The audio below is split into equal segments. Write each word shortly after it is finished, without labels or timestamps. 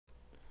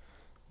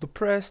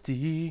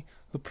LoPresti,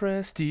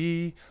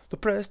 LoPresti,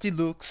 LoPresti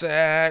looks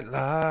at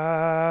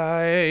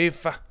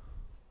life.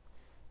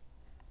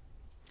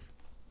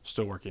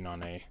 Still working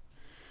on a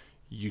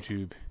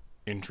YouTube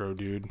intro,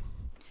 dude.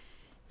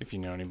 If you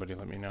know anybody,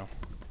 let me know.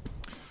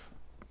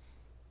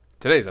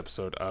 Today's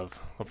episode of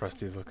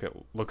LoPresti's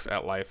Looks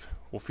at Life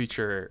will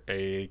feature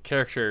a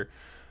character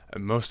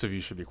most of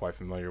you should be quite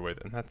familiar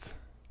with, and that's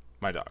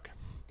my dog.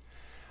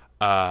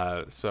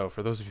 So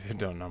for those of you that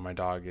don't know, my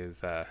dog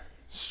is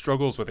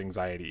struggles with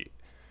anxiety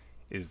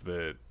is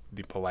the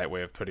polite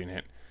way of putting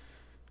it.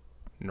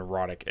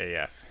 Neurotic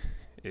AF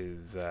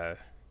is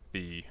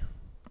the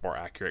more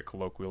accurate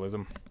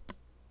colloquialism.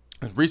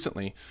 And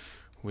recently,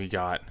 we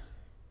got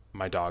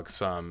my dog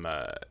some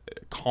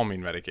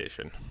calming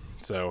medication.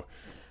 So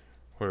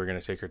we were going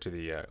to take her to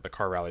the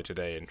car rally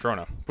today in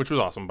Trona, which was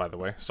awesome, by the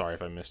way. Sorry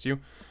if I missed you.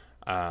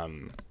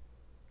 And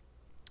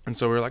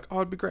so we were like, oh,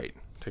 it'd be great.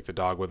 Take the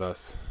dog with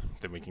us.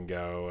 Then we can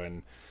go,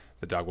 and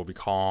the dog will be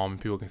calm.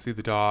 People can see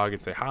the dog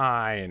and say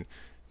hi, and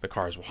the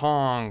cars will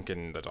honk,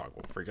 and the dog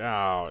will freak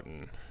out,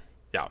 and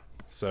yeah.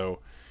 So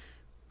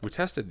we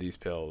tested these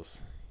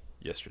pills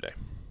yesterday.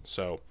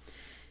 So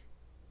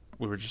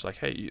we were just like,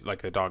 hey,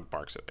 like the dog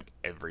barks at like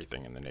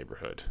everything in the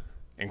neighborhood,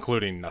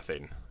 including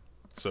nothing.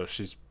 So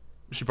she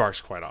barks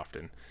quite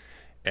often,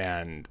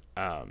 and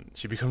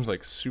she becomes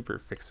like super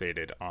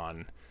fixated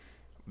on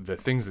the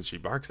things that she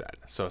barks at.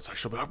 So it's like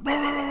she'll be like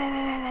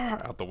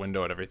out the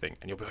window and everything,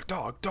 and you'll be like,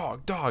 dog,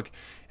 dog, dog,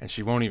 and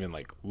she won't even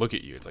like look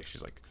at you. It's like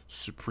she's like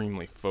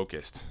supremely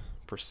focused,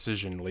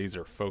 precision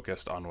laser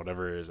focused on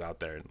whatever is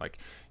out there, and like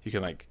you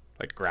can like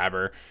grab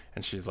her,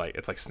 and she's like,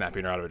 it's like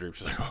snapping her out of a dream.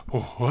 She's like,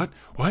 oh,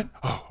 what,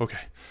 oh,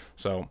 okay.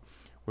 So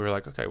we were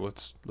like, okay,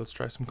 let's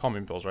try some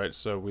calming pills, right?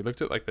 So we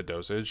looked at like the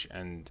dosage,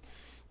 and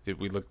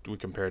we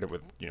compared it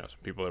with some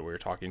people that we were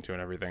talking to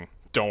and everything.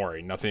 Don't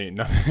worry, nothing.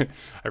 I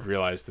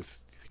realized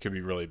this could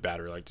be really bad.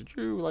 We're like, did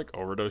you like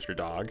overdose your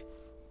dog?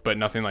 But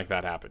nothing like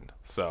that happened.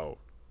 So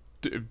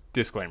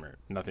disclaimer,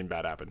 nothing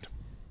bad happened.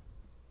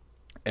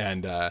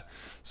 And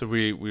so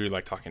we were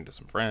like talking to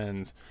some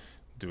friends,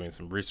 doing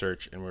some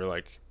research, and we were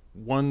like,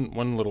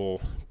 one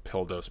little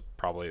pill dose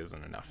probably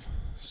isn't enough.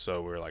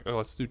 So we were like, oh,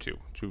 let's do two.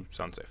 Two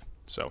sounds safe.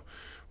 So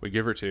we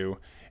give her two,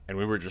 and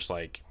we were just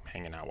like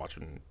hanging out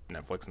watching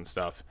Netflix and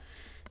stuff,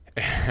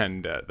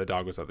 and the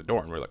dog was at the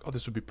door, and we're like, oh,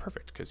 this would be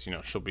perfect because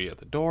she'll be at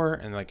the door,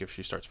 and like if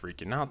she starts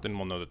freaking out, then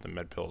we'll know that the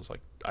med pills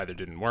like either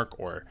didn't work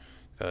or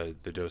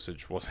the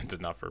dosage wasn't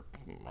enough or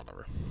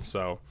whatever.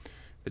 So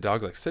the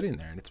dog's like sitting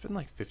there, and it's been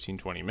like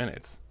 15-20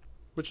 minutes,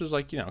 which is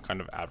like kind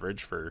of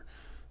average for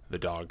the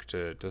dog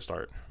to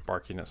start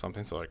barking at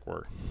something. So like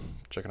we're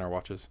checking our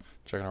watches.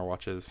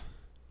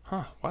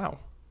 Huh, wow,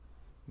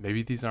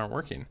 maybe these aren't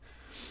working.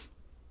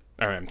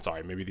 I'm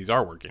sorry, maybe these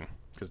are working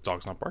because the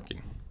dog's not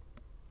barking.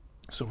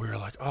 So we were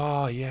like,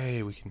 oh,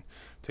 yay, we can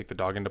take the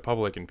dog into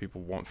public and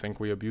people won't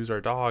think we abuse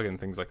our dog and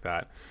things like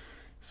that.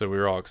 So we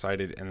were all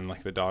excited, and then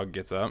like the dog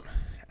gets up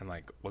and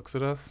like looks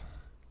at us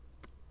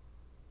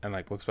and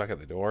like looks back at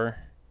the door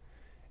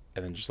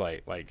and then just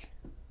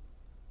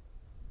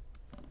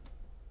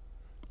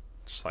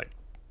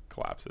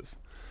collapses.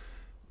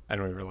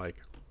 And we were like,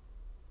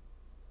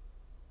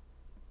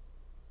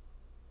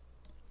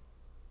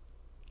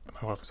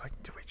 my wife was like,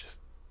 did we just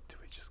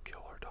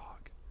kill our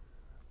dog?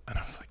 And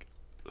I was like,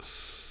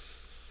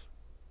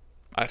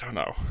 I don't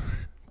know.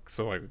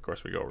 So like of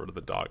course we go over to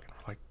the dog, and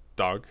we're like,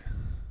 dog,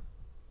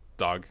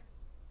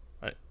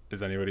 right?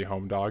 Is anybody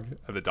home, dog?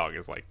 And the dog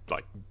is like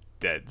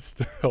dead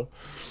still.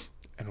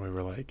 And we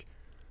were like,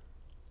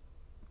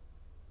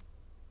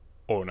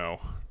 oh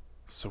no.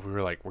 So we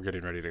were like, we're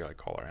getting ready to like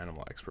call our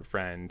animal expert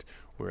friend.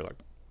 We were like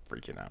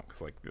freaking out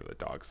because like the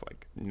dog's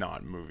like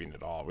not moving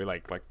at all. We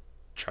like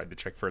tried to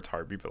check for its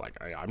heartbeat, but like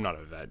I'm not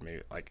a vet,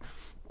 maybe like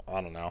I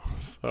don't know.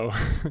 So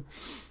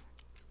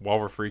while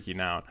we're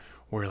freaking out,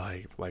 we're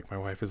like my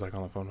wife is like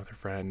on the phone with her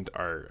friend,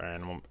 our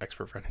animal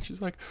expert friend, and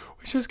she's like,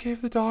 we just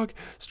gave the dog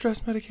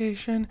stress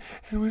medication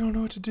and we don't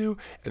know what to do.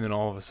 And then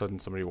all of a sudden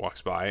somebody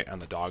walks by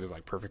and the dog is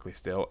like perfectly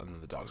still, and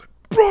then the dog's like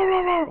blah,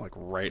 blah, blah, like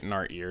right in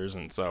our ears.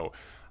 And so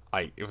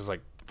it was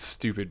like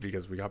stupid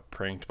because we got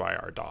pranked by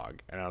our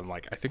dog, and I'm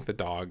like, I think the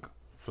dog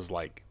was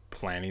like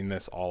planning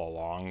this all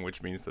along,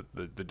 which means that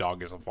the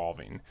dog is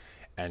evolving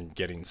and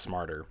getting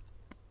smarter.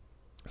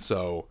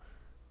 So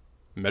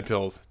med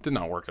pills did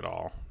not work at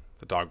all.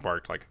 The dog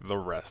barked like the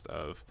rest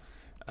of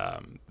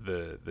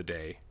the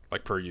day,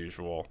 like per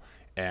usual,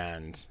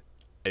 and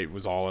it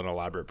was all an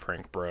elaborate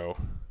prank, bro.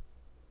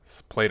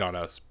 It's played on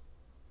us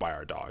by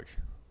our dog.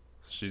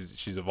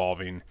 She's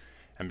evolving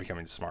and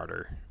becoming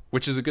smarter,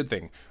 which is a good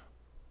thing,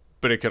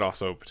 but it could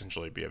also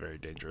potentially be a very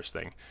dangerous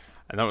thing.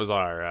 And that was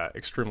our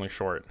extremely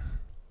short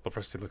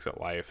LoPresti Looks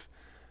at Life,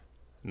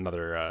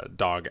 another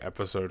dog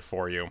episode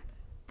for you.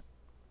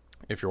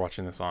 If you're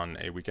watching this on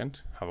a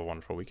weekend, have a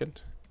wonderful weekend.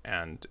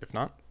 And if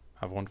not,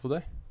 have a wonderful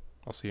day.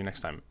 I'll see you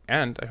next time.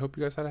 And I hope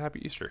you guys had a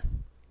happy Easter.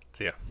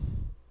 See ya.